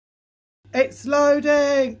It's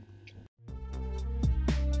loading!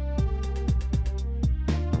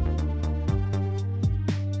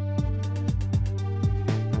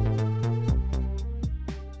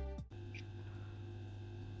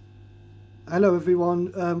 Hello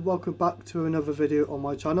everyone, welcome back to another video on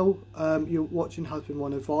my channel. You're watching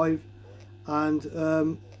Haspin105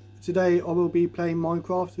 and today I will be playing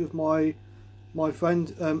Minecraft with my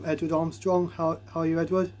friend Edward Armstrong. How are you,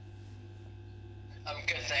 Edward? I'm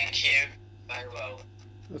good, thank you. Very well.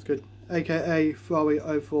 That's good. AKA Ferrari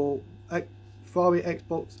Xbox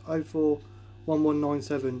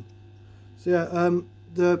 041197. So yeah,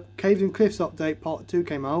 the Caves and Cliffs update part 2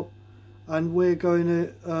 came out and we're going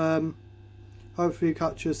to hopefully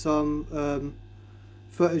capture some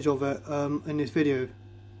footage of it in this video.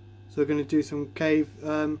 So we're going to do some cave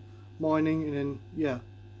mining and then yeah.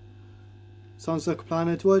 Sounds like a plan,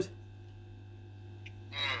 Edward?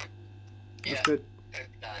 That's Yeah, good. good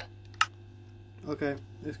plan. Okay,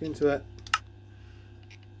 let's get into it.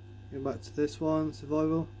 Go back to this one,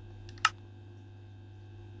 survival.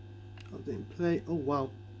 Update play. Oh wow.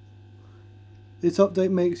 This update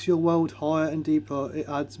makes your world higher and deeper. It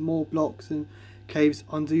adds more blocks and caves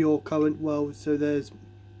under your current world, so there's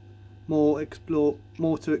more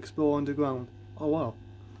to explore underground. Oh wow.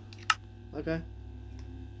 Okay.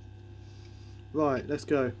 Right, let's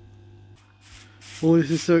go. Oh, this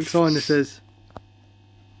is so exciting, this is.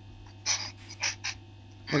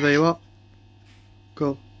 Oh, there you are.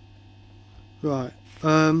 Cool. Right.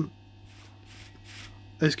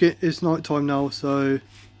 It's night time now, so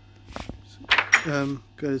go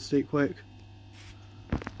to sleep quick.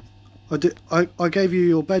 I gave you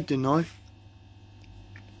your bed, didn't I?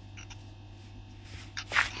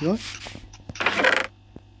 Did I? I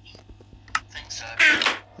think so.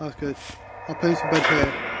 That's good. I'll place the bed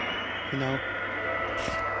here for now.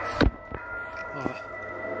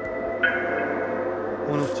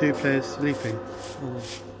 One of two players sleeping. Oh.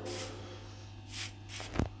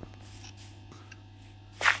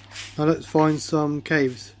 Now let's find some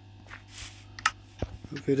caves.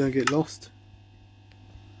 Hopefully don't get lost.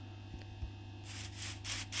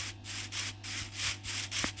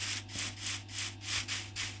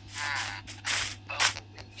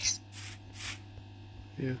 Bumblebees.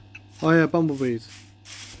 Yeah. Oh yeah, bumblebees.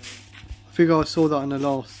 I think I saw that in the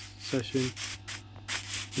last session.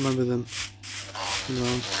 Remember them.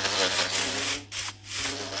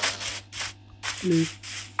 Blue.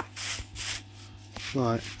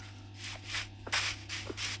 Right.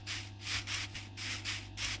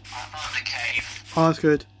 I found a cave. Oh, that's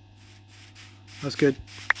good. That's good.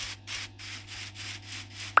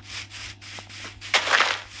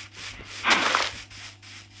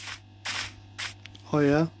 Oh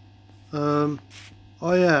yeah. Oh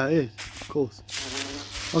yeah, it is. Of course.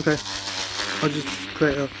 Okay. I'll just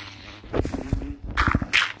create a.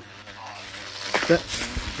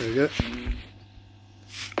 There we go.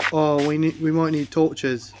 Oh, we might need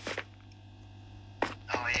torches.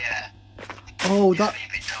 Oh yeah. Oh, that.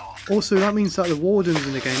 Leave it dark. Also, that means that the warden's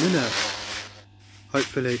in the game, isn't it?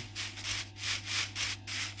 Hopefully.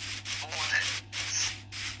 Wardens.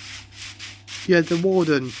 Yeah, the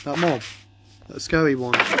warden, that mob, that scary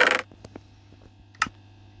one.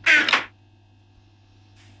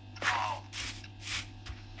 Oh.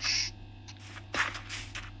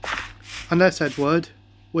 Unless, Edward,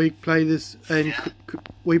 we play this in. Yeah.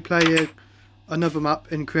 We play another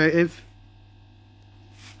map in creative.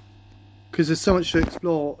 Because there's so much to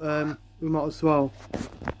explore, we might as well.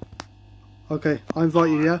 Okay, I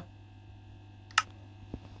invite you, yeah?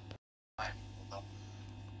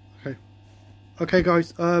 Okay. Okay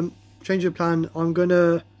guys, change of plan. I'm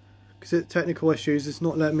gonna, because it's technical issues, it's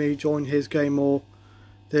not letting me join his game or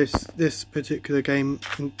this particular game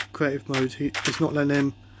in creative mode. It's not letting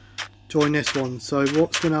him join this one. So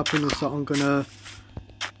what's gonna happen is that I'm gonna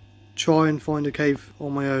try and find a cave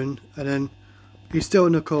on my own, and then he's still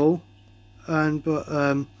in the call. But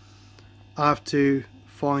I have to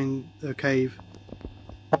find a cave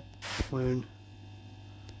on my own.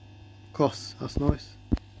 Cross, that's nice.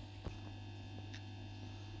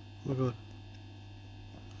 Oh my god.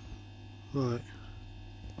 Right.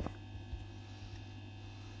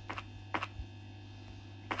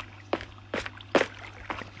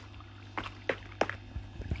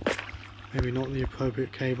 Maybe not the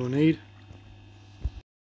appropriate cave I need.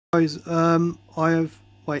 Guys, I have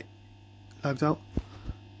lagged out.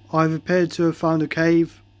 I've appeared to have found a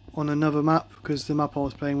cave on another map because the map I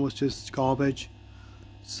was playing was just garbage.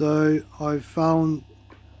 So I found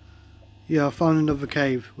another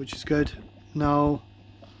cave, which is good. Now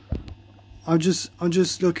I'm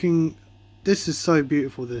just looking. This is so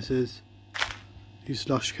beautiful. This is these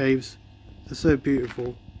lush caves. They're so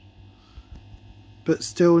beautiful. But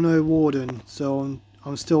still no warden, so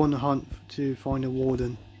I'm still on the hunt to find a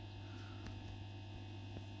warden.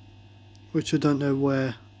 Which I don't know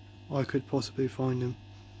where I could possibly find him.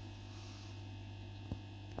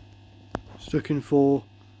 Just looking for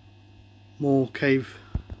more cave.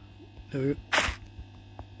 No.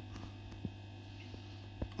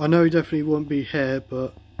 I know he definitely won't be here,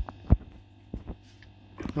 but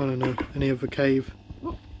I don't know, any other cave.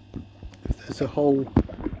 If there's a hole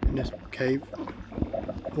in this cave.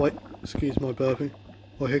 Wait, excuse my burping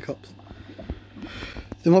or hiccups.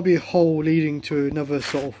 There might be a hole leading to another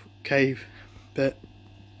sort of cave bit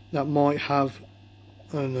that might have,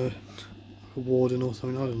 I don't know, a warden or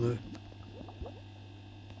something. I don't know.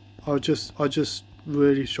 I just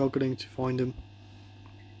really struggling to find him.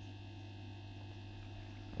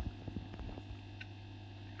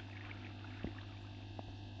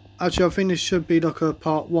 Actually, I think this should be like a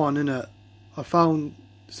part 1, innit? I found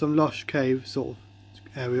some lush cave sort of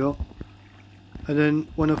area, and then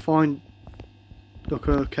when I find like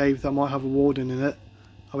a cave that might have a warden in it,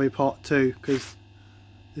 that'll be part 2, because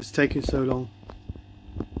it's taking so long.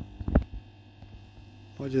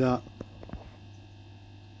 Why do that?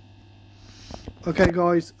 Okay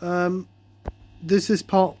guys, this is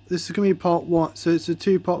gonna be part 1, so it's a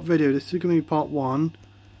 2-part video. This is gonna be part 1.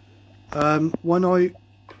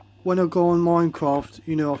 When I go on Minecraft,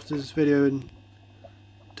 you know, after this video and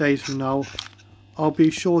days from now, I'll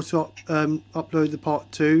be sure to upload the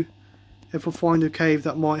part 2 if I find a cave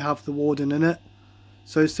that might have the warden in it.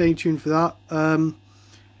 So stay tuned for that.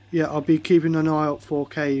 Yeah, I'll be keeping an eye out for a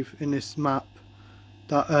cave in this map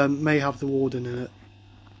that may have the warden in it.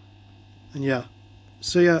 And yeah,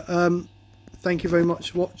 so yeah, thank you very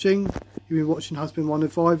much for watching. You've been watching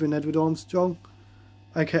Haspin105 and Edward Armstrong,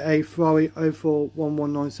 aka Ferrari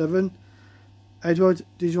 041197. Edward,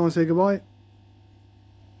 did you want to say goodbye?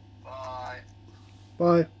 Bye.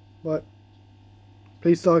 Bye. Bye.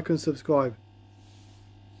 Please like and subscribe.